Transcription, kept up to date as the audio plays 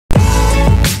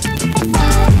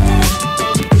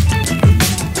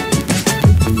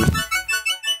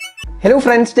Hello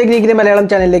friends, Technique Malayalam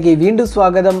channel like വീണ്ടും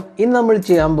സ്വാഗതം. ഇന്ന് നമ്മൾ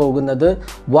ചെയ്യാൻ പോകുന്നത്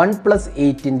OnePlus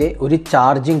 8ന്റെ ഒരു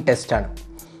ചാർജിംഗ് ടെസ്റ്റ് ആണ്.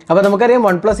 അപ്പോൾ നമുക്കറിയാം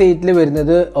OnePlus 8ൽ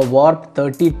വരുന്നത് വാർപ്പ്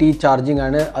 30T ചാർജിംഗ്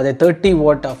ആണ്. അത് 30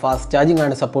 വാട്ട് ഫാസ്റ്റ് ചാർജിംഗ്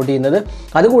ആണ് സപ്പോർട്ട് ചെയ്യുന്നത്.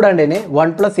 അതുകൂടാണ്ട് തന്നെ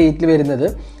OnePlus 8ൽ വരുന്നത്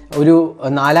ഒരു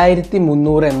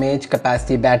 4300 mAh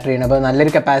കപ്പാസിറ്റി ബാറ്ററിയാണ്. അപ്പോൾ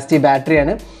നല്ലൊരു കപ്പാസിറ്റി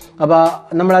ബാറ്ററിയാണ്. അപ്പോൾ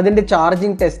നമ്മൾ അതിൻ്റെ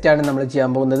ചാർജിങ് ടെസ്റ്റാണ് നമ്മൾ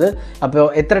ചെയ്യാൻ പോകുന്നത്. അപ്പോൾ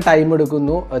എത്ര ടൈം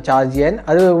എടുക്കുന്നു ചാർജ് ചെയ്യാൻ,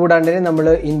 അത് കൂടാണ്ട് തന്നെ നമ്മൾ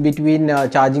ഇൻ ബിറ്റ്വീൻ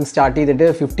ചാർജിങ് സ്റ്റാർട്ട് ചെയ്തിട്ട്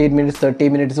 15 മിനിറ്റ്സ് 30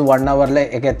 മിനിറ്റ്സ് 1 ഹവറിൽ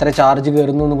എത്ര ചാർജ്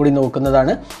കയറുന്നു എന്നും കൂടി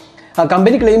നോക്കുന്നതാണ്.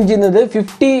 കമ്പനി ക്ലെയിം ചെയ്യുന്നത്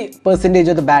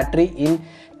 50% of the battery in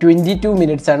 22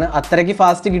 minutes ആണ്. അത്രയ്ക്ക്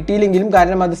ഫാസ്റ്റ് കിട്ടിയില്ലെങ്കിലും,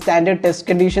 കാരണം അത് സ്റ്റാൻഡേർഡ് ടെസ്റ്റ്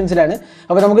കണ്ടീഷൻസിലാണ്.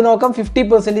 അപ്പോൾ നമുക്ക് നോക്കാം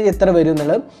 50% എത്ര വരും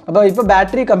എന്നുള്ളത്. അപ്പോൾ ഇപ്പോൾ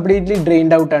ബാറ്ററി കംപ്ലീറ്റ്ലി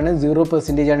ഡ്രെയിൻഡ് ഔട്ടാണ്.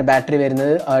 0% ആണ് ബാറ്ററി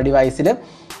വരുന്നത് ഡിവൈസിൽ.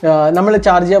 നമ്മൾ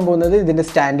ചാർജ് ചെയ്യാൻ പോകുന്നത് ഇതിൻ്റെ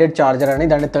സ്റ്റാൻഡേർഡ് ചാർജറാണ്.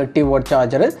 ഇതാണ് 30 വാട്ട്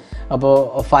ചാർജർ. അപ്പോൾ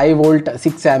 5 വോൾട്ട്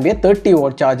 6 ആംപിയർ 30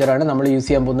 വാട്ട് ചാർജറാണ് നമ്മൾ യൂസ്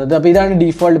ചെയ്യാൻ പോകുന്നത്. അപ്പോൾ ഇതാണ്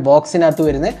ഡീഫോൾട്ട് ബോക്സിനകത്ത്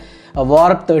വരുന്ന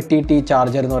വാർപ്പ് 30T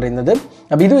ചാർജർ എന്ന് പറയുന്നത്.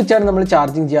 അപ്പോൾ ഇത് വെച്ചാണ് നമ്മൾ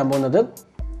ചാർജിങ് ചെയ്യാൻ പോകുന്നത്.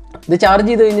 ഇത് ചാർജ്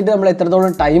ചെയ്ത് കഴിഞ്ഞിട്ട് നമ്മൾ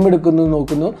എത്രത്തോളം ടൈം എടുക്കുന്നു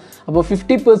നോക്കുന്നു. അപ്പോൾ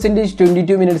 50%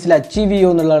 22 മിനിറ്റ്സിൽ അച്ചീവ്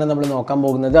ചെയ്യുമോ എന്നുള്ളതാണ് നമ്മൾ നോക്കാൻ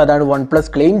പോകുന്നത്. അതാണ് OnePlus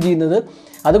ക്ലെയിം ചെയ്യുന്നത്.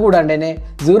 അതുകൂടാണ്ട് തന്നെ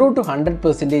 0 to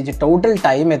 100% ടോട്ടൽ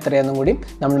ടൈം എത്രയാണെന്നും കൂടി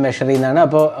നമ്മൾ മെഷർ ചെയ്യുന്നതാണ്.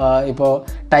 അപ്പോൾ ഇപ്പോൾ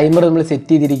ടൈമർ നമ്മൾ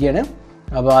സെറ്റ് ചെയ്തിരിക്കുകയാണ്.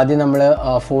 അപ്പോൾ ആദ്യം നമ്മൾ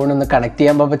ഫോണൊന്ന് കണക്ട്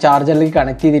ചെയ്യാം. അപ്പോൾ ചാർജറിലേക്ക്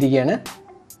കണക്ട് ചെയ്തിരിക്കുകയാണ്.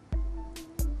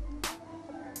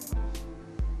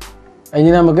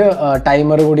 ഇനി നമുക്ക്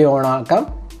ടൈമർ കൂടി ഓൺ ആക്കാം.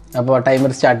 അപ്പോൾ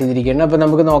ടൈമർ സ്റ്റാർട്ട് ചെയ്തിരിക്കുകയാണ്. അപ്പോൾ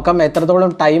നമുക്ക് നോക്കാം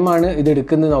എത്രത്തോളം ടൈമാണ് ഇത്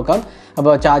എടുക്കുന്നത് നോക്കാം.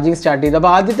 അപ്പോൾ ചാർജിങ് സ്റ്റാർട്ട് ചെയ്തു.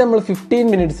 അപ്പോൾ ആദ്യത്തെ നമ്മൾ 15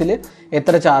 മിനിറ്റ്സിൽ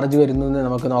എത്ര ചാർജ് വരുന്നു എന്ന്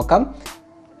നമുക്ക് നോക്കാം.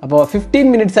 അപ്പോൾ 15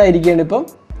 മിനിറ്റ്സ് ആയിരിക്കുകയാണ് ഇപ്പം.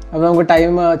 അപ്പോൾ നമുക്ക്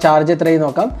ടൈം ചാർജ് എത്രയും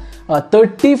നോക്കാം.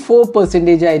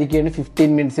 34% ആയിരിക്കുകയാണ്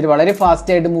 15 മിനിറ്റ്സിൽ. വളരെ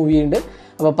ഫാസ്റ്റായിട്ട് മൂവ് ചെയ്യുന്നുണ്ട്.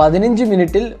 അപ്പോൾ 15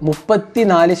 മിനിറ്റിൽ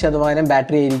 34%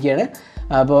 ബാറ്ററി ആയിരിക്കുകയാണ്.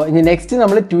 അപ്പോൾ ഇനി നെക്സ്റ്റ്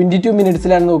നമ്മൾ 22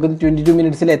 മിനിറ്റ്സിലാണ് നോക്കുന്നത്. 22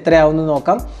 മിനിറ്റ്സിൽ എത്രയാവുമെന്ന്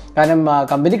നോക്കാം. കാരണം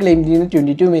കമ്പനി ക്ലെയിം ചെയ്യുന്നത്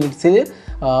 22 മിനിറ്റ്സിൽ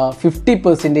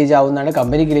 50% ആവുമെന്നാണ്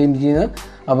കമ്പനി ക്ലെയിം ചെയ്യുന്നത്.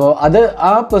 അപ്പോൾ അത്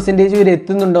ആ പെർസെൻറ്റേജ് വരെ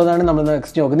എത്തുന്നുണ്ടോ എന്നാണ് നമ്മൾ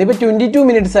നെക്സ്റ്റ് നോക്കുന്നത്. ഇപ്പോൾ 22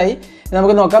 മിനിറ്റ്സ് ആയി.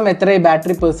 നമുക്ക് നോക്കാം എത്ര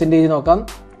ബാറ്ററി പെർസെൻറ്റേജ് നോക്കാം.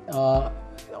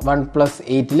 OnePlus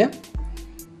 8ൽ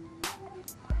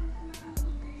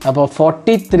അപ്പോൾ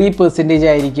 43%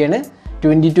 ആയിരിക്കുകയാണ്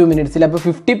 22 മിനിറ്റ്സിൽ. അപ്പോൾ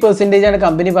 50% ആണ്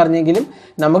കമ്പനി പറഞ്ഞെങ്കിലും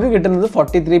നമുക്ക് കിട്ടുന്നത്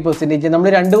 43%. നമ്മൾ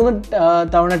 2-3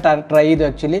 തവണ ട്രൈ ചെയ്തു.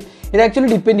 ഇത് ആക്ച്വലി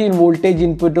ഡിപ്പെൻഡ് ചെയ്യും, വോൾട്ടേജ്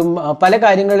ഇൻപുട്ടും പല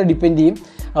കാര്യങ്ങളും ഡിപ്പെൻഡ് ചെയ്യും.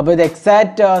 അപ്പോൾ ഇത്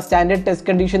എക്സാക്റ്റ് സ്റ്റാൻഡേർഡ് ടെസ്റ്റ്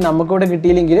കണ്ടീഷൻ നമുക്കിവിടെ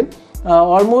കിട്ടിയില്ലെങ്കിലും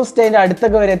ഓൾമോസ്റ്റ് അതിൻ്റെ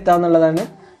അടുത്തൊക്കെ വരെ എത്താമെന്നുള്ളതാണ്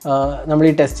നമ്മൾ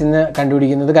ഈ ടെസ്റ്റിൽ നിന്ന്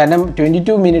കണ്ടുപിടിക്കുന്നത്. കാരണം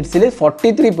 22 മിനിറ്റ്സിൽ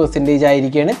 43%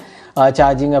 ആയിരിക്കുകയാണ്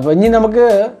ചാർജിങ്. അപ്പോൾ ഇനി നമുക്ക്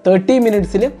 30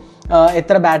 മിനിറ്റ്സിൽ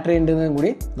എത്ര ബാറ്ററി ഉണ്ടെന്ന്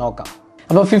കൂടി നോക്കാം.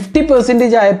 അപ്പോൾ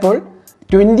 50% ആയപ്പോൾ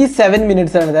 27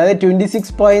 മിനിറ്റ്സ് ആണ്. അതായത് 26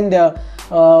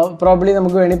 പ്രോബ്ലി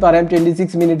നമുക്ക് വേണമെങ്കിൽ പറയാം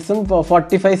 26 മിനിറ്റ്സും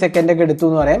 45 സെക്കൻഡൊക്കെ എടുത്തു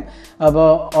എന്ന് പറയാം. അപ്പോൾ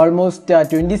ഓൾമോസ്റ്റ്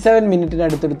 27 മിനിറ്റിന്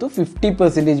അടുത്തെടുത്തു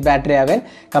 50% ബാറ്ററി ആകാൻ.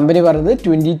 കമ്പനി പറഞ്ഞത്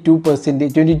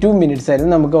 22 മിനിറ്റ്സ്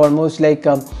ആയിരുന്നു. നമുക്ക് ഓൾമോസ്റ്റ്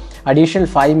ലൈക്ക് അഡീഷണൽ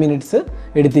 5 മിനിറ്റ്സ്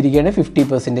എടുത്തിരിക്കുകയാണ്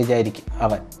 50% ആയിരിക്കും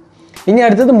ആവാൻ. ഇനി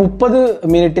അടുത്തത് 30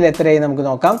 മിനിറ്റിൽ എത്രയായി നമുക്ക്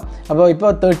നോക്കാം. അപ്പോൾ ഇപ്പോൾ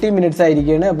 30 മിനിറ്റ്സ്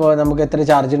ആയിരിക്കുകയാണ്. അപ്പോൾ നമുക്ക് എത്ര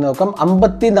ചാർജ് നോക്കാം.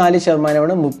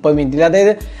 54% 30 മിനിറ്റിൽ.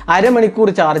 അതായത് അരമണിക്കൂർ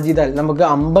ചാർജ് ചെയ്താൽ നമുക്ക്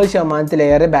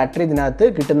 50%-ലേറെ ബാറ്ററി ഇതിനകത്ത്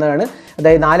കിട്ടുന്നതാണ്.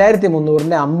 അതായത്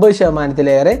 4300-ൻ്റെ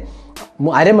 50%-ലേറെ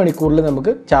അരമണിക്കൂറിൽ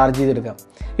നമുക്ക് ചാർജ് ചെയ്തെടുക്കാം.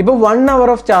 ഇപ്പോൾ 1 അവർ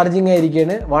ഓഫ് ചാർജിങ്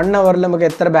ആയിരിക്കുകയാണ്. 1 അവറിൽ നമുക്ക്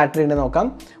എത്ര ബാറ്ററി ഉണ്ട് നോക്കാം.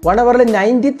 1 അവറിൽ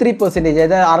 93%,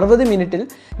 അതായത് 60 മിനിറ്റിൽ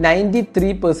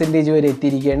 93% വരെ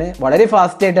എത്തിയിരിക്കുകയാണ്. വളരെ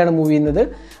ഫാസ്റ്റായിട്ടാണ് മൂവ് ചെയ്യുന്നത്.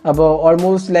 അപ്പോൾ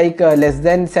almost like less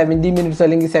than 70 minutes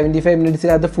അല്ലെങ്കിൽ 75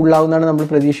 മിനിറ്റ്സിനകത്ത് ഫുൾ ആവുമെന്നാണ് നമ്മൾ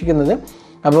പ്രതീക്ഷിക്കുന്നത്.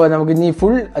 അപ്പോൾ നമുക്ക് ഇനി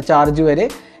ഫുൾ ചാർജ് വരെ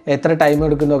എത്ര ടൈം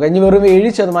എടുക്കും നോക്കാം. ഇനി വെറും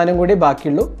 7% കൂടി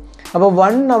ബാക്കിയുള്ളൂ. അപ്പോൾ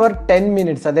 1 അവർ 10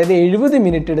 മിനിറ്റ്സ്, അതായത് 70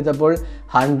 മിനിറ്റ് എടുത്തപ്പോൾ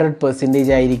 100%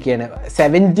 ആയിരിക്കുകയാണ്.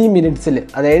 70 മിനിറ്റ്സിൽ,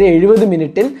 അതായത് 70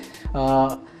 മിനിറ്റിൽ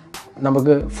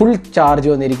നമുക്ക് ഫുൾ ചാർജ്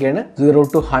വന്നിരിക്കുകയാണ്. 0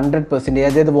 to 100%,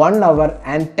 അതായത് 1 അവർ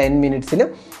ആൻഡ് 10 മിനിറ്റ്സിൽ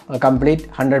കംപ്ലീറ്റ്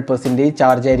 100%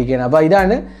 ചാർജ് ആയിരിക്കുകയാണ്. അപ്പോൾ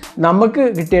ഇതാണ് നമുക്ക്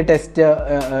കിട്ടിയ ടെസ്റ്റ്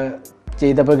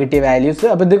ചെയ്തപ്പോൾ കിട്ടിയ വാല്യൂസ്.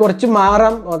 അപ്പോൾ ഇത് കുറച്ച്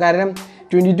മാറാം, കാരണം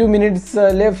 22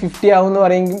 മിനിറ്റ്സിൽ 50 ആവുമെന്ന്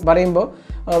പറയുമ്പോൾ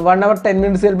 1 അവർ 10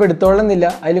 മിനിറ്റ്സ് ചിലപ്പോൾ എടുത്തോളുന്നില്ല,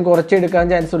 അതിലും കുറച്ച് എടുക്കാൻ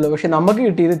ചാൻസ് ഉള്ളൂ. പക്ഷേ നമുക്ക്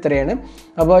കിട്ടിയത് ഇത്രയാണ്.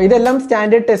 അപ്പോൾ ഇതെല്ലാം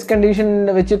സ്റ്റാൻഡേർഡ് ടെസ്റ്റ് കണ്ടീഷൻ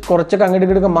വെച്ച് കുറച്ചൊക്കെ അങ്ങോട്ട്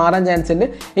ഇങ്ങോട്ട് മാറാൻ ചാൻസ് ഉണ്ട്.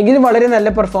 എങ്കിലും വളരെ നല്ല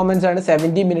പെർഫോമൻസ് ആണ്.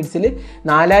 70 മിനിറ്റ്സിൽ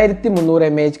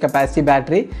 4300 mAh കപ്പാസിറ്റി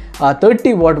ബാറ്ററി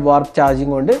 30 വാട്ട് വാർപ്പ്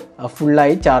ചാർജിങ് കൊണ്ട്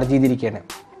ഫുള്ളായി ചാർജ് ചെയ്തിരിക്കുകയാണ്.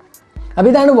 അപ്പോൾ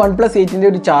ഇതാണ് OnePlus 8ൻ്റെ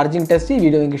ഒരു ചാർജിങ് ടെസ്റ്റ്. ഈ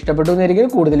വീഡിയോ നിങ്ങൾക്ക് ഇഷ്ടപ്പെട്ടു എന്നായിരിക്കും.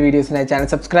 കൂടുതൽ വീഡിയോസിനായി ചാനൽ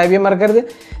സബ്സ്ക്രൈബ് ചെയ്യാൻ മറക്കരുത്.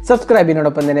 സബ്സ്ക്രൈബ്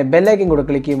ചെയ്യുന്നതോടൊപ്പം തന്നെ ബെല്ലൈക്കൻ കൂടെ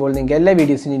ക്ലിക്ക് ചെയ്യുമ്പോൾ നിങ്ങൾക്ക് എല്ലാ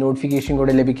വീഡിയോസിൻ്റെയും നോട്ടിഫിക്കേഷൻ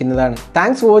കൂടെ ലഭിക്കുന്നതാണ്.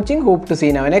 Thanks for watching. Hope to see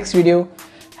in our next video.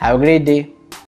 Have A great day.